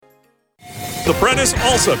The Prentice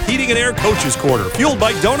Alsop Heating and Air Coaches Corner, fueled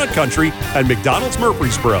by Donut Country and McDonald's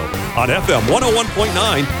Murfreesboro on FM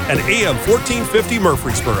 101.9 and AM 1450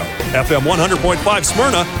 Murfreesboro, FM 100.5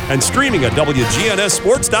 Smyrna, and streaming at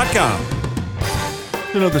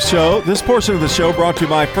WGNSSports.com. This portion of the show brought to you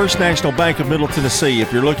by First National Bank of Middle Tennessee.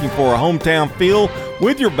 If you're looking for a hometown feel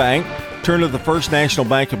with your bank, turn to the First National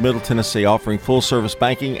Bank of Middle Tennessee, offering full-service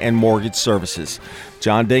banking and mortgage services.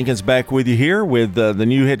 John Dinkins back with you here with the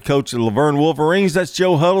new head coach of the Laverne Wolverines. That's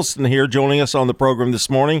Joe Huddleston here joining us on the program this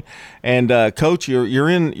morning. And Coach, you're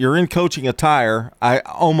in coaching attire.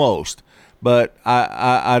 But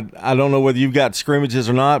I don't know whether you've got scrimmages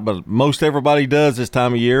or not, but most everybody does this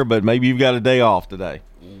time of year, but maybe you've got a day off today.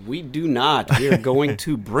 We do not. We are going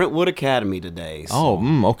to Brentwood Academy today. So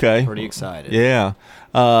okay. Pretty excited. Yeah.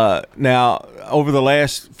 Now, over the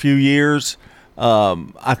last few years,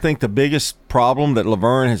 I think the biggest problem that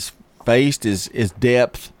Laverne has faced is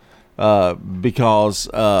depth because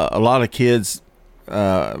a lot of kids,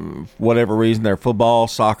 whatever reason, they're football,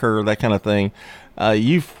 soccer, that kind of thing.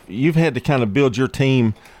 You've had to kind of build your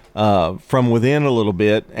team from within a little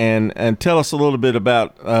bit, and tell us a little bit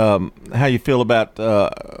about how you feel about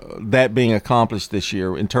that being accomplished this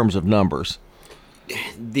year in terms of numbers.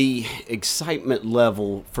 The excitement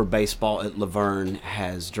level for baseball at Laverne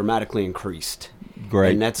has dramatically increased.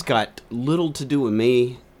 Great. And that's got little to do with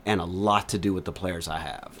me and a lot to do with the players I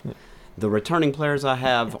have. The returning players I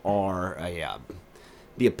have are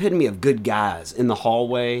the epitome of good guys in the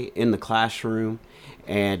hallway, in the classroom,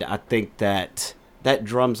 and I think that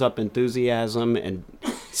drums up enthusiasm. And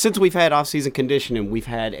since we've had off-season conditioning, we've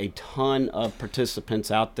had a ton of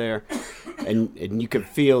participants out there, and you can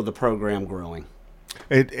feel the program growing.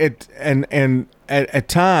 And at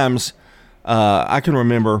times, I can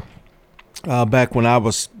remember back when I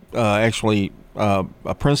was actually a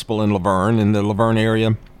principal in Laverne, in the Laverne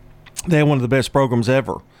area, they had one of the best programs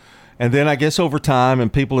ever. And then I guess over time,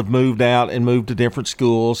 and people have moved out and moved to different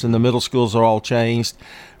schools, and the middle schools are all changed.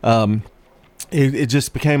 It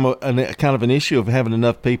just became a kind of an issue of having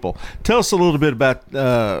enough people. Tell us a little bit about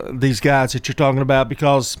these guys that you're talking about,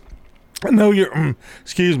 because I know you're, I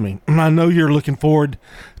know you're looking forward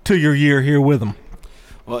to your year here with them.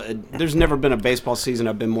 Well, there's never been a baseball season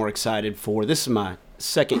I've been more excited for. This is my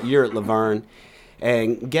second year at Laverne,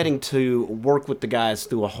 and getting to work with the guys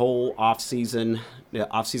through a whole off-season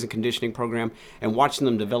conditioning program and watching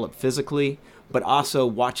them develop physically, but also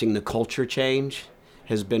watching the culture change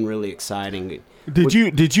has been really exciting.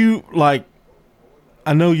 Did you like,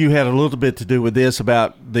 I know you had a little bit to do with this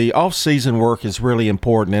about the off-season work is really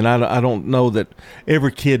important, and I don't know that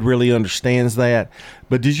every kid really understands that,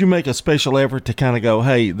 but did you make a special effort to kind of go,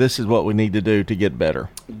 hey, this is what we need to do to get better?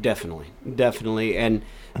 Definitely. And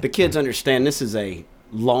the kids understand this is a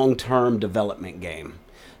long-term development game.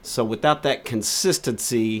 So without that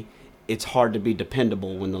consistency, it's hard to be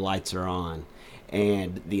dependable when the lights are on.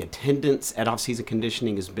 And the attendance at off-season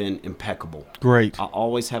conditioning has been impeccable. Great. I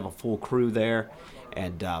always have a full crew there,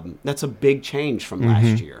 and that's a big change from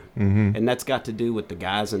last year. Mm-hmm. And that's got to do with the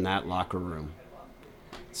guys in that locker room.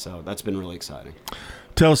 So that's been really exciting.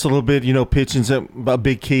 Tell us a little bit, pitching's a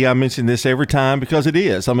big key. I mention this every time because it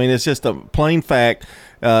is. I mean, it's just a plain fact.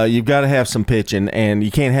 You've got to have some pitching, and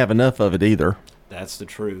you can't have enough of it either. That's the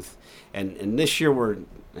truth. And this year we're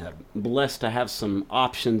blessed to have some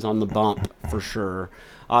options on the bump for sure.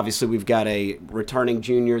 Obviously, we've got a returning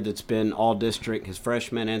junior that's been all-district his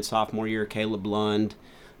freshman and sophomore year, Caleb Lund,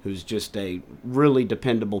 who's just a really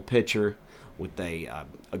dependable pitcher with a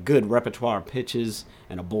good repertoire of pitches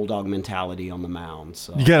and a bulldog mentality on the mound.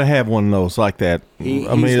 So you got to have one of those like that. At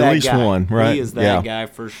least guy. one, right? He is that guy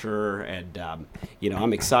for sure. And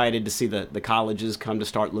I'm excited to see the colleges come to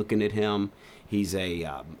start looking at him. He's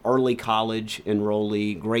a early college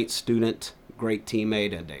enrollee, great student, great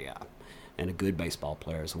teammate, and a good baseball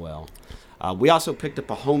player as well. We also picked up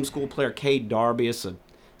a homeschool player, Cade Darby. It's a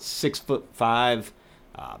 6'5",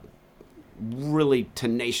 really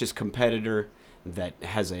tenacious competitor that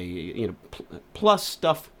has a plus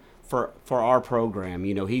stuff for our program.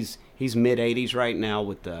 He's mid-80s right now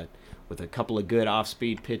with a couple of good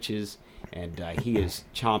off-speed pitches, and he is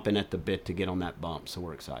chomping at the bit to get on that bump. So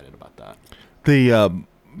we're excited about that. In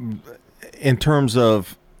terms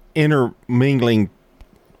of intermingling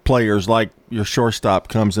players, like your shortstop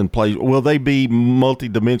comes and plays, will they be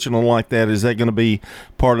multidimensional like that? Is that going to be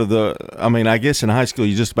part of the? I mean, I guess in high school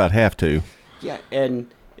you just about have to. Yeah,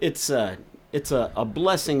 and it's a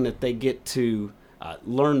blessing that they get to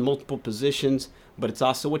learn multiple positions, but it's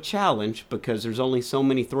also a challenge because there's only so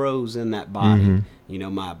many throws in that body.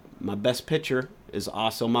 Mm-hmm. My best pitcher is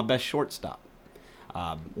also my best shortstop.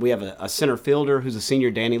 We have a center fielder who's a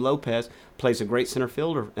senior, Danny Lopez, plays a great center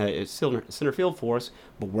center field for us,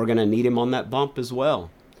 but we're going to need him on that bump as well.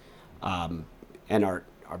 And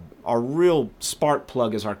our real spark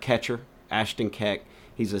plug is our catcher, Ashton Keck.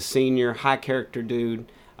 He's a senior, high character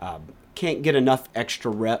dude. Can't get enough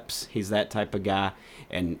extra reps. He's that type of guy,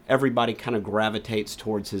 and everybody kind of gravitates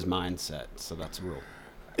towards his mindset. So that's real.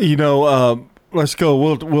 Let's go.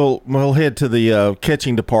 We'll head to the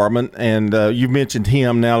catching department, and you mentioned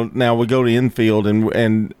him. Now we go to infield,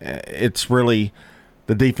 and it's really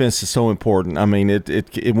the defense is so important. I mean,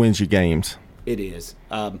 it wins you games. It is.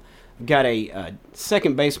 Got a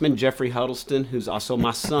second baseman, Jeffrey Huddleston, who's also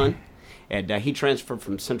my son, and he transferred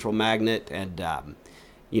from Central Magnet, and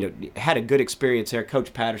had a good experience there.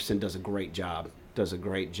 Coach Patterson does a great job.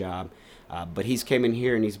 But he's came in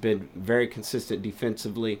here and he's been very consistent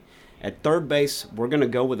defensively. At third base, we're going to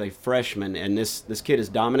go with a freshman, and this kid is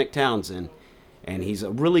Dominic Townsend, and he's a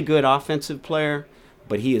really good offensive player,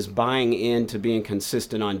 but he is buying into being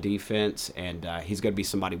consistent on defense, and he's going to be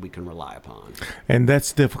somebody we can rely upon. And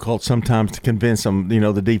that's difficult sometimes to convince them,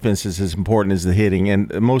 the defense is as important as the hitting,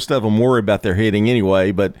 and most of them worry about their hitting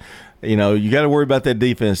anyway, but, you got to worry about that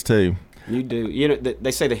defense too. You do.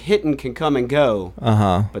 They say the hitting can come and go,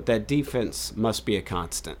 but that defense must be a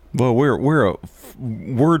constant. Well, we're a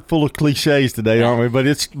word full of cliches today, aren't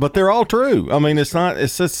we? But they're all true. I mean, that's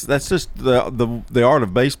just the art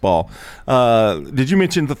of baseball. Did you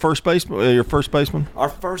mention the first baseman? Your first baseman? Our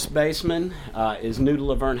first baseman is new to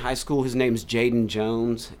Laverne High School. His name's Jaden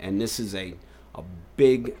Jones, and this is a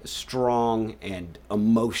big, strong, and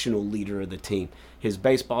emotional leader of the team. His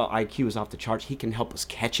baseball IQ is off the charts. He can help us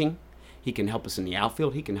catching. He can help us in the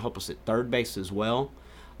outfield. He can help us at third base as well.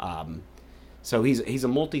 So he's a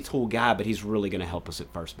multi-tool guy, but he's really going to help us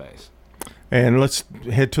at first base. And let's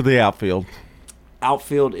head to the outfield.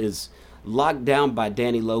 Outfield is locked down by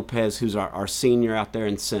Danny Lopez, who's our senior out there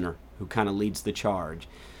in center, who kind of leads the charge.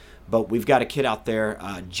 But we've got a kid out there,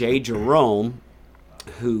 Jay Jerome,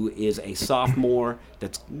 who is a sophomore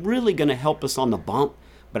that's really going to help us on the bump,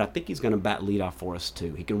 but I think he's going to bat leadoff for us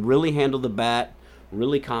too. He can really handle the bat,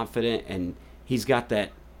 really confident, and he's got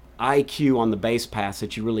that IQ on the base pass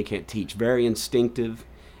that you really can't teach. Very instinctive,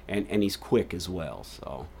 and he's quick as well.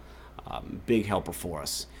 So big helper for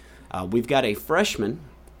us. We've got a freshman,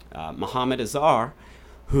 Muhammad Azar,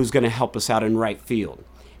 who's going to help us out in right field.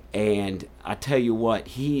 And I tell you what,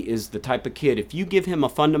 he is the type of kid, if you give him a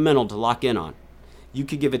fundamental to lock in on, you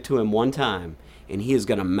could give it to him one time, and he is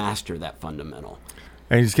going to master that fundamental.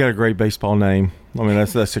 And he's got a great baseball name. I mean,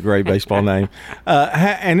 that's a great baseball name.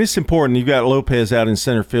 And it's important. You've got Lopez out in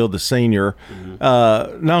center field, the senior,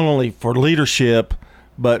 not only for leadership,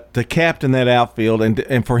 but to captain that outfield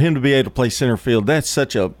and for him to be able to play center field. That's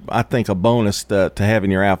such I think, a bonus to have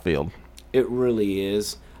in your outfield. It really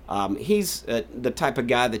is. He's the type of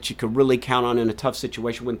guy that you could really count on in a tough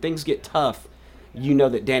situation. When things get tough, you know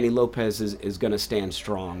that Danny Lopez is going to stand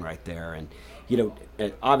strong right there. And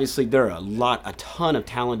obviously there are a ton of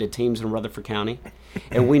talented teams in Rutherford County,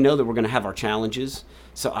 and we know that we're going to have our challenges.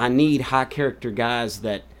 So I need high character guys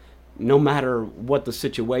that no matter what the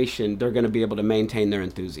situation, they're going to be able to maintain their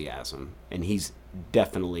enthusiasm. And he's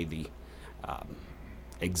definitely the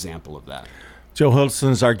example of that. Joe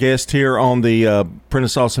Huddleston is our guest here on the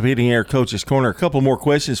Prentice Allsup Heating Air Coach's Corner. A couple more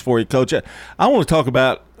questions for you, Coach. I want to talk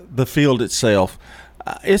about the field itself.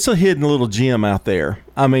 It's a hidden little gem out there.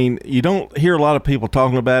 I mean, you don't hear a lot of people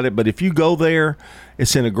talking about it, but if you go there,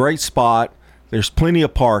 it's in a great spot. There's plenty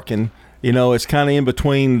of parking. It's kind of in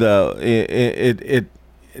between the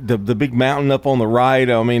big mountain up on the right.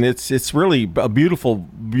 I mean, it's really a beautiful,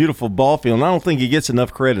 beautiful ball field. And I don't think it gets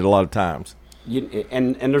enough credit a lot of times.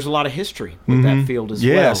 And there's a lot of history with that field as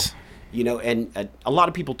well. And a lot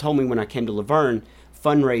of people told me when I came to Laverne,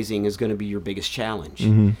 fundraising is going to be your biggest challenge.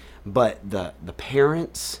 But the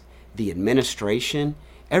parents, the administration,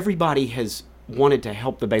 everybody has wanted to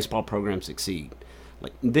help the baseball program succeed.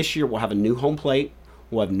 Like this year, we'll have a new home plate,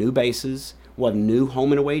 we'll have new bases, we'll have new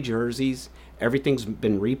home and away jerseys. Everything's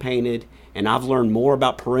been repainted, and I've learned more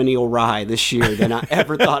about perennial rye this year than I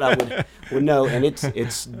ever thought I would know, and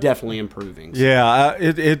it's definitely improving. So. Yeah,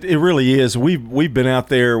 it really is. We've been out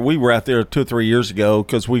there. We were out there 2 or 3 years ago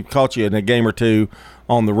because we caught you in a game or two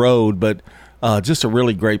on the road, but just a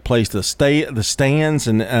really great place to stay. The stands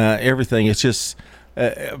and everything. It's just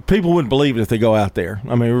people wouldn't believe it if they go out there.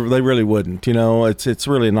 I mean, they really wouldn't. It's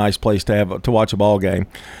really a nice place to watch a ball game.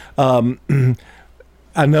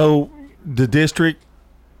 I know. The district,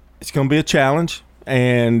 it's going to be a challenge,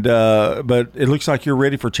 and but it looks like you're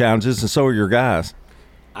ready for challenges, and so are your guys.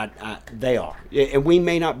 They are. And we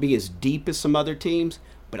may not be as deep as some other teams,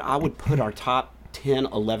 but I would put our top 10,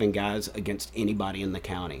 11 guys against anybody in the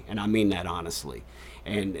county, and I mean that honestly.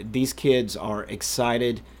 And these kids are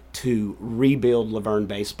excited to rebuild Laverne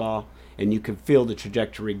baseball, and you can feel the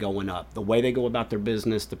trajectory going up. The way they go about their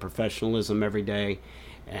business, the professionalism every day,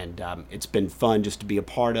 and it's been fun just to be a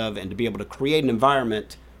part of and to be able to create an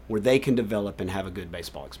environment where they can develop and have a good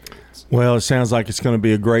baseball experience. Well, it sounds like it's going to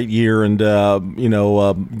be a great year, and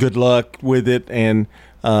good luck with it. And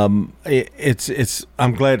it's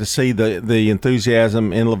I'm glad to see the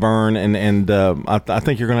enthusiasm in Laverne, and I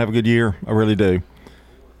think you're going to have a good year. I really do.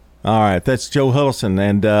 All right, that's Joe Huddleston,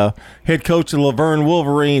 and head coach of the Laverne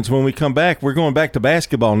Wolverines. When we come back, we're going back to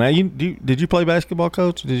basketball. Now, did you play basketball,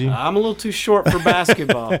 Coach? Did you? I'm a little too short for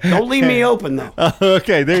basketball. Don't leave me open, though.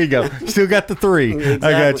 Okay, there you go. Still got the three. Exactly.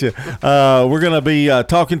 I got you. We're going to be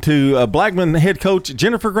talking to Blackman head coach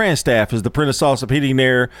Jennifer Grandstaff as the Prentice Allsup Heating and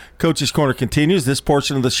Air Coach's Corner continues. This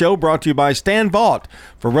portion of the show brought to you by Stan Vaught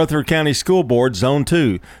for Rutherford County School Board Zone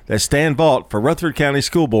 2. That's Stan Vaught for Rutherford County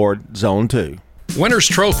School Board Zone 2. Winners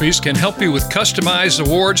Trophies can help you with customized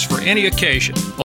awards for any occasion.